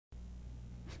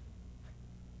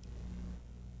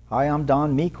Hi, I'm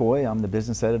Don Mecoy. I'm the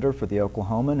business editor for the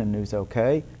Oklahoman and News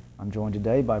OK. I'm joined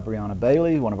today by Brianna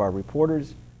Bailey, one of our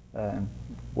reporters.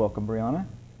 Welcome, Brianna.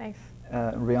 Thanks.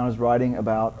 Brianna's writing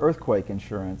about earthquake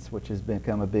insurance, which has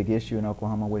become a big issue in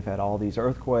Oklahoma. We've had all these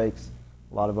earthquakes.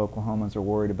 A lot of Oklahomans are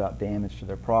worried about damage to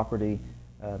their property,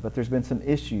 but there's been some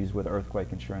issues with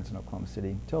earthquake insurance in Oklahoma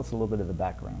City. Tell us a little bit of the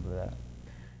background of that.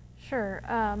 Sure.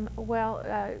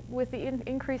 With the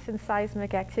increase in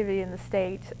seismic activity in the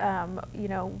state,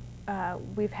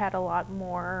 we've had a lot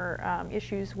more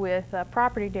issues with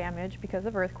property damage because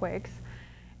of earthquakes,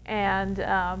 and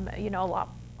a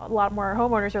lot more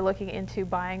homeowners are looking into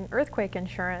buying earthquake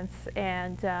insurance,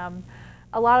 and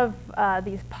a lot of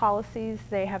these policies,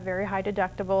 they have very high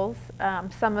deductibles.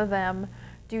 Some of them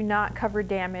do not cover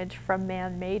damage from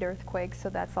man-made earthquakes, so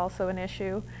that's also an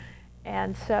issue.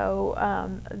 And so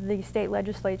the state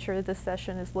legislature this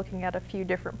session is looking at a few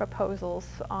different proposals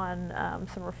on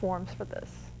some reforms for this.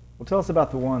 Well, tell us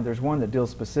about there's one that deals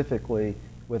specifically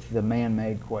with the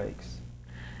man-made quakes.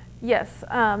 Yes,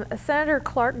 Senator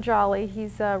Clark Jolly,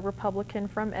 he's a Republican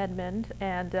from Edmond,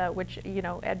 and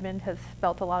Edmond has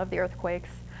felt a lot of the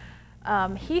earthquakes.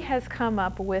 He has come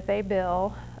up with a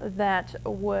bill that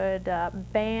would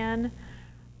ban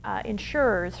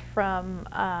insurers from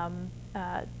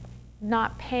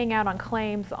not paying out on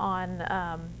claims on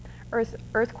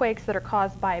earthquakes that are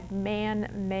caused by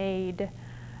man-made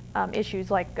issues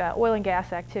like oil and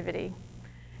gas activity.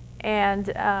 And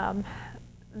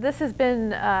this has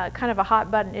been kind of a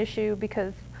hot-button issue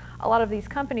because a lot of these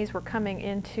companies were coming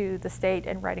into the state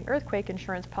and writing earthquake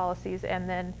insurance policies, and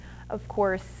then, of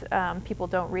course, people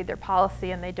don't read their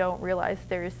policy and they don't realize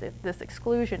there's this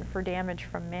exclusion for damage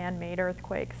from man-made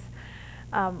earthquakes.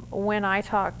 When I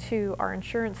talked to our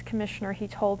insurance commissioner, he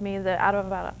told me that out of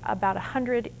about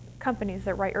 100 companies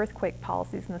that write earthquake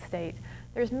policies in the state,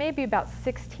 there's maybe about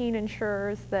 16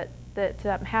 insurers that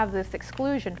have this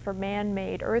exclusion for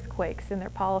man-made earthquakes in their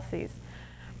policies.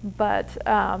 But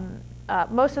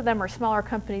most of them are smaller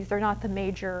companies. They're not the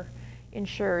major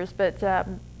insurers. But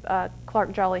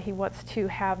Clark Jolly, he wants to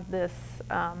have this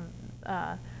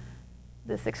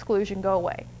this exclusion go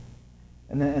away.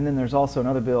 And then there's also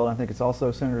another bill, I think it's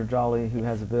also Senator Jolly, who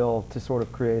has a bill to sort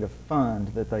of create a fund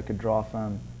that they could draw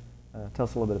from. Tell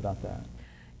us a little bit about that.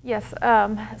 Yes,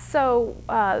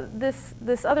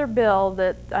 this other bill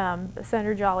that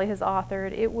Senator Jolly has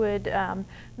authored, it would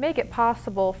make it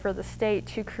possible for the state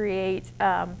to create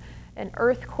an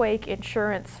earthquake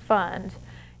insurance fund.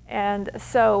 And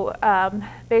so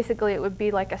basically it would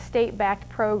be like a state-backed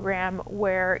program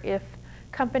where if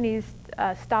companies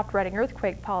stopped writing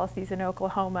earthquake policies in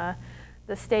Oklahoma,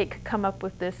 the state could come up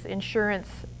with this insurance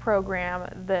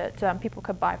program that people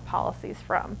could buy policies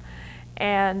from.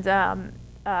 And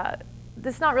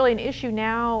this is not really an issue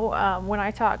now. When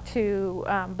I talked to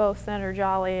both Senator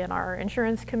Jolly and our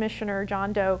insurance commissioner,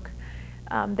 John Doak,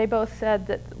 they both said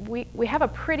that we have a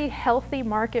pretty healthy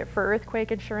market for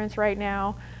earthquake insurance right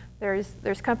now.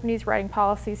 There's companies writing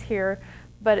policies here,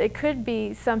 but it could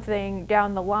be something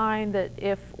down the line that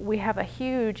if we have a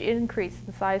huge increase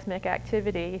in seismic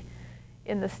activity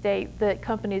in the state, that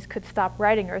companies could stop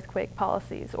writing earthquake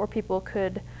policies, or people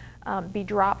could be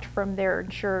dropped from their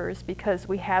insurers because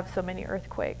we have so many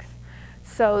earthquakes.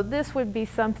 So this would be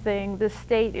something, this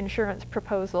state insurance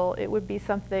proposal, it would be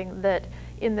something that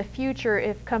in the future,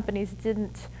 if companies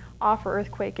didn't offer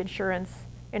earthquake insurance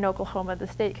in Oklahoma, the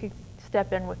state could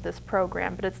step in with this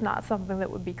program, but it's not something that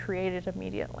would be created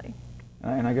immediately.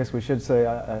 And I guess we should say,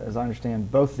 as I understand,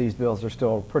 both of these bills are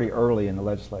still pretty early in the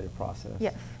legislative process.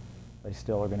 Yes. They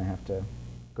still are going to have to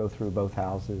go through both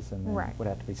houses, and then would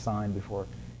have to be signed before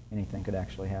anything could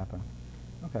actually happen.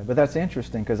 Okay, but that's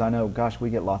interesting because I know, gosh, we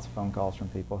get lots of phone calls from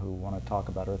people who want to talk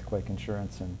about earthquake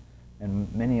insurance,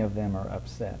 and many of them are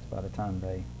upset by the time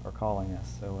they are calling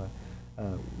us. So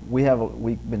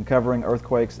we've been covering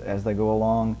earthquakes as they go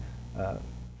along.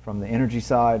 From the energy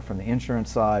side, from the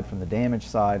insurance side, from the damage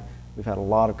side. We've had a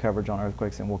lot of coverage on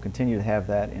earthquakes, and we'll continue to have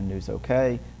that in News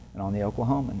OK and on the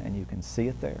Oklahoman, and you can see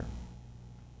it there.